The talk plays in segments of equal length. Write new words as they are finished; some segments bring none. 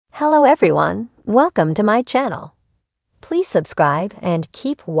Hello everyone, welcome to my channel. Please subscribe and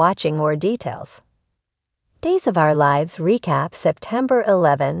keep watching more details. Days of Our Lives recap September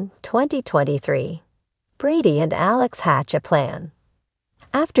 11, 2023. Brady and Alex hatch a plan.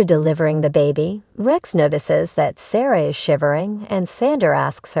 After delivering the baby, Rex notices that Sarah is shivering and Sander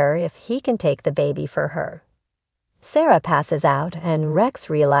asks her if he can take the baby for her. Sarah passes out and Rex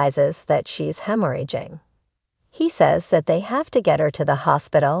realizes that she's hemorrhaging. He says that they have to get her to the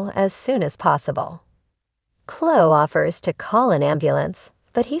hospital as soon as possible. Chloe offers to call an ambulance,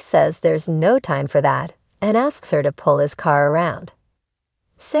 but he says there's no time for that and asks her to pull his car around.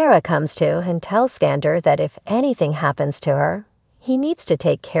 Sarah comes to and tells Sander that if anything happens to her, he needs to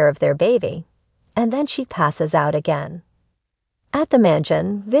take care of their baby, and then she passes out again. At the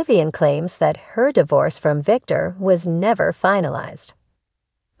mansion, Vivian claims that her divorce from Victor was never finalized.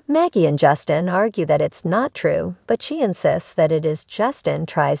 Maggie and Justin argue that it's not true, but she insists that it is Justin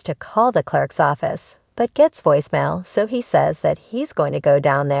tries to call the clerk's office, but gets voicemail, so he says that he's going to go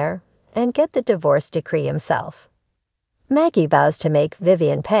down there and get the divorce decree himself. Maggie vows to make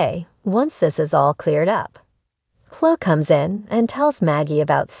Vivian pay once this is all cleared up. Chloe comes in and tells Maggie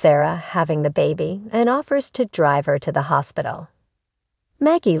about Sarah having the baby and offers to drive her to the hospital.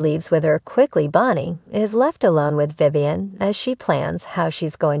 Maggie leaves with her quickly. Bonnie is left alone with Vivian as she plans how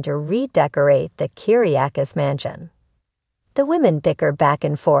she's going to redecorate the Kyriakis mansion. The women bicker back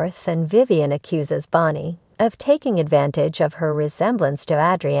and forth and Vivian accuses Bonnie of taking advantage of her resemblance to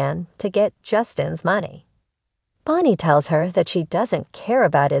Adrian to get Justin's money. Bonnie tells her that she doesn't care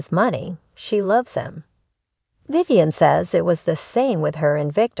about his money, she loves him. Vivian says it was the same with her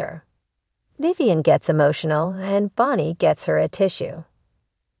and Victor. Vivian gets emotional and Bonnie gets her a tissue.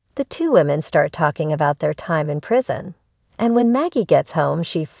 The two women start talking about their time in prison, and when Maggie gets home,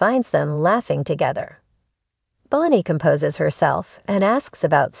 she finds them laughing together. Bonnie composes herself and asks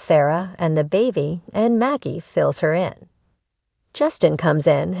about Sarah and the baby, and Maggie fills her in. Justin comes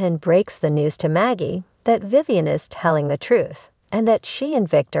in and breaks the news to Maggie that Vivian is telling the truth and that she and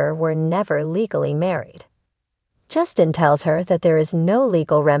Victor were never legally married. Justin tells her that there is no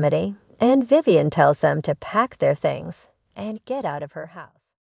legal remedy, and Vivian tells them to pack their things and get out of her house.